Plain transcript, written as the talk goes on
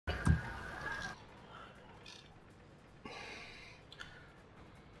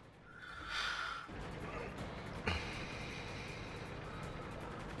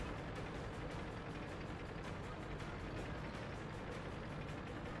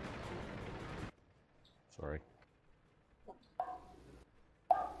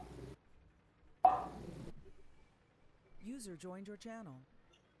User joined your channel.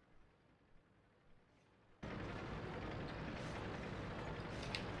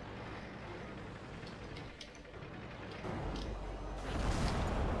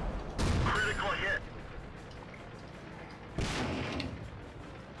 Critical hit.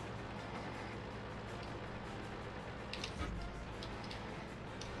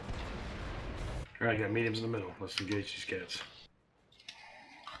 Alright, got mediums in the middle. Let's engage these cats.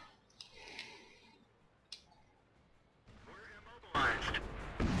 We're immobilized.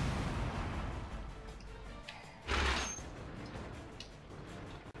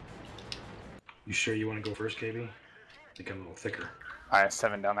 You sure you want to go first, KB? Think I'm a little thicker. I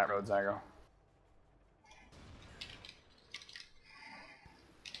 7 down that road, Zygo.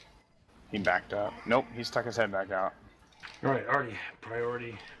 He backed up. Nope, he stuck his head back out. Alright, Artie,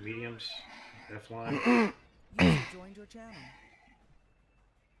 priority, mediums, F line. User joined your channel.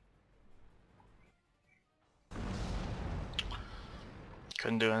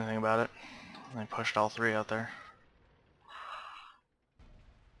 Couldn't do anything about it. They pushed all three out there.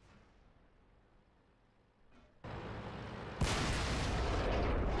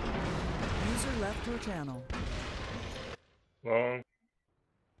 User left your channel. Long.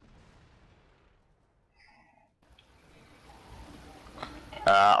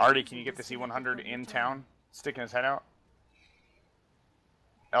 Artie, can you get the C-100 in town? Sticking his head out?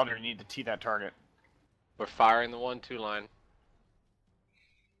 Elder, you need to tee that target. We're firing the 1-2 line.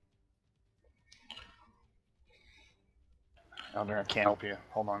 Elder, I can't help you.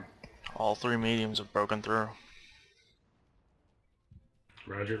 Hold on. All three mediums have broken through.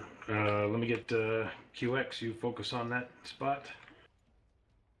 Roger. Let me get QX. You focus on that spot.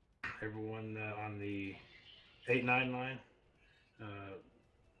 Everyone on the 8-9 line,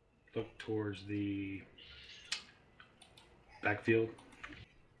 look towards the backfield,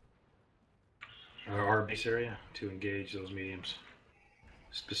 our base area, to engage those mediums,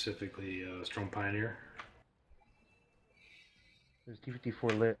 specifically Strong Pioneer. There's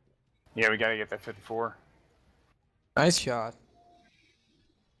T-54 lit. Yeah, we gotta get that 54. Nice shot.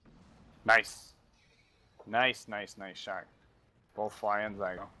 Nice. Nice shot. Both fly in,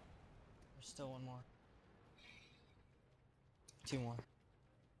 Zygo. There's still one more. Two more.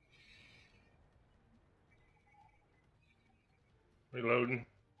 Reloading.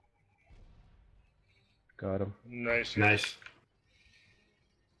 Got him. Nice. Nice.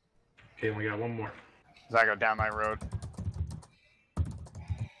 Okay, we got one more. Zygo, down my road.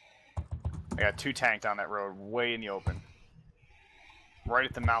 I got 2 tanks down that road, way in the open. Right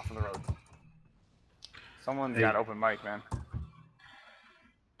at the mouth of the road. Someone's got open mic, man.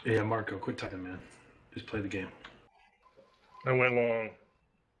 Yeah, Marco, quit talking, man. Just play the game. I went long.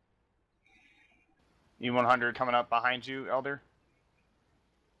 E-100 coming up behind you, Elder.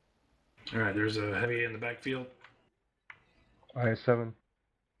 Alright, there's a heavy in the backfield. IS-7.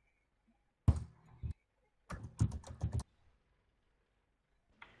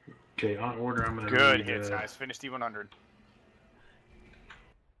 Okay, on order, I'm gonna Good read, hits, guys. Finished E-100.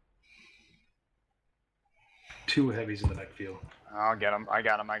 2 heavies in the backfield. I'll get him. I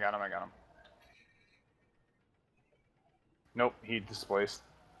got him. Nope, he displaced.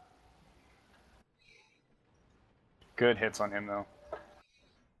 Good hits on him, though.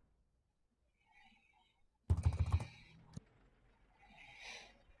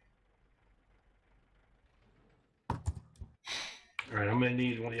 Alright, I'm gonna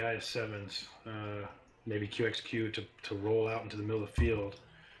need one of the IS-7s, maybe QXQ, to roll out into the middle of the field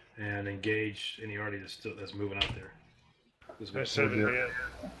and engage any arty that's moving out there. IS-7 hit.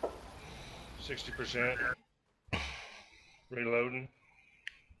 60%. Reloading.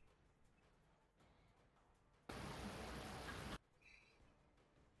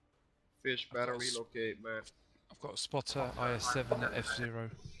 Fish better relocate, man. I've got a spotter IS-7 at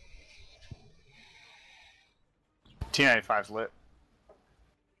F0. T-95's lit.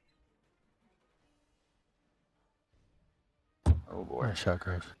 Oh boy. Nice shot,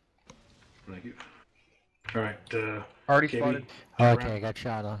 Graves. Thank you. Alright, Already KB, spotted. turn Okay, around. got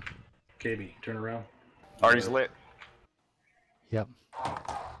shot on. KB, turn around. Artie's lit. Yep.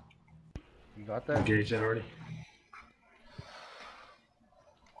 You got that? Engage that arty.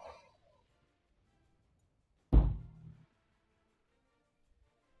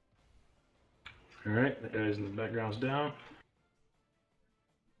 Alright, the guys in the background's down.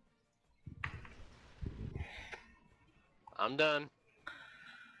 I'm done.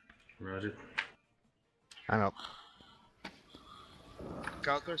 Roger. I'm up.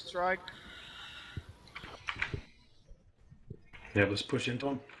 Counter strike. Yeah, let's push into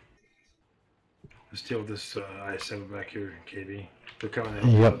them. Let's deal with this IS-7 back here, KB. They're coming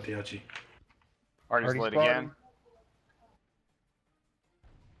in. Yep. Tiachi. Artie's Already lit spotted. again.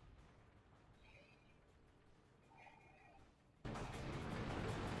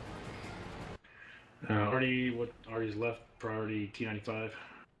 Artie's left priority T-95.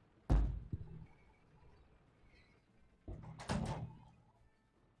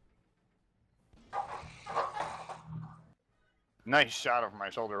 Nice shot over my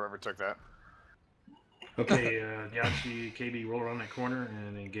shoulder, whoever took that. Okay, Yahtzee, KB, roll around that corner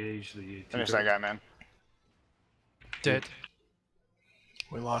and engage the Finish T-30. that guy, man. Dead.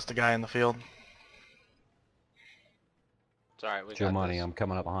 We lost a guy in the field. It's alright, we Joe got Money, this. I'm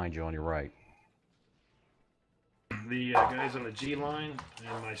coming up behind you on your right. The guys on the G line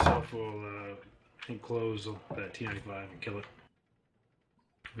and myself will enclose that T-95 and kill it.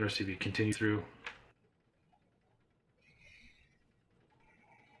 The rest of you continue through.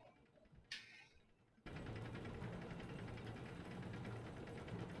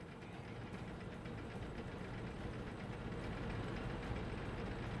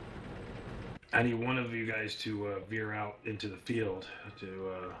 I need one of you guys to veer out into the field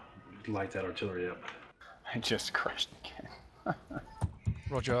to light that artillery up. I just crushed again.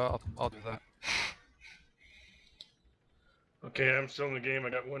 Roger, I'll do that. Okay, I'm still in the game. I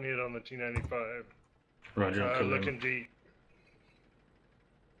got one hit on the T-95. Roger, I'm killing Looking deep.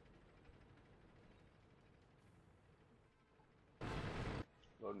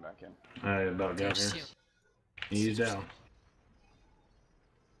 Loading back in. I about got here. He's down.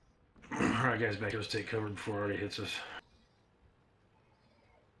 Alright guys, back. Let's take cover before Artie hits us.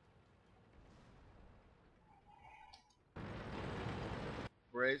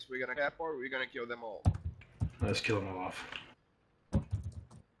 Brace, we gonna cap or we gonna kill them all? Let's kill them all off.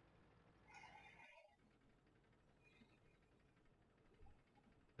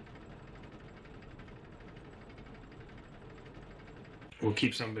 We'll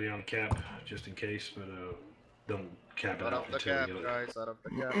keep somebody on cap just in case, but don't cap it Out out of the until cap, we get it. guys, out of the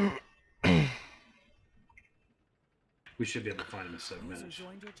cap. We should be able to find him in 7 User minutes.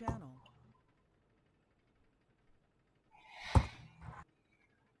 joined your channel.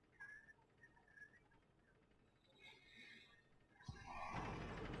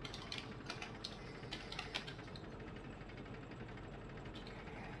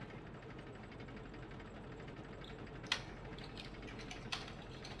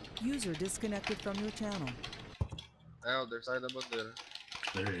 User disconnected from your channel. Other side of the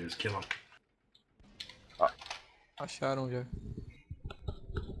There he is, kill him. Acharam já.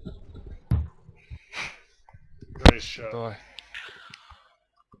 Nice shot. Bye.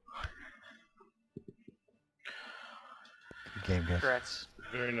 Good game, guys. Congrats.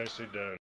 Very nicely done.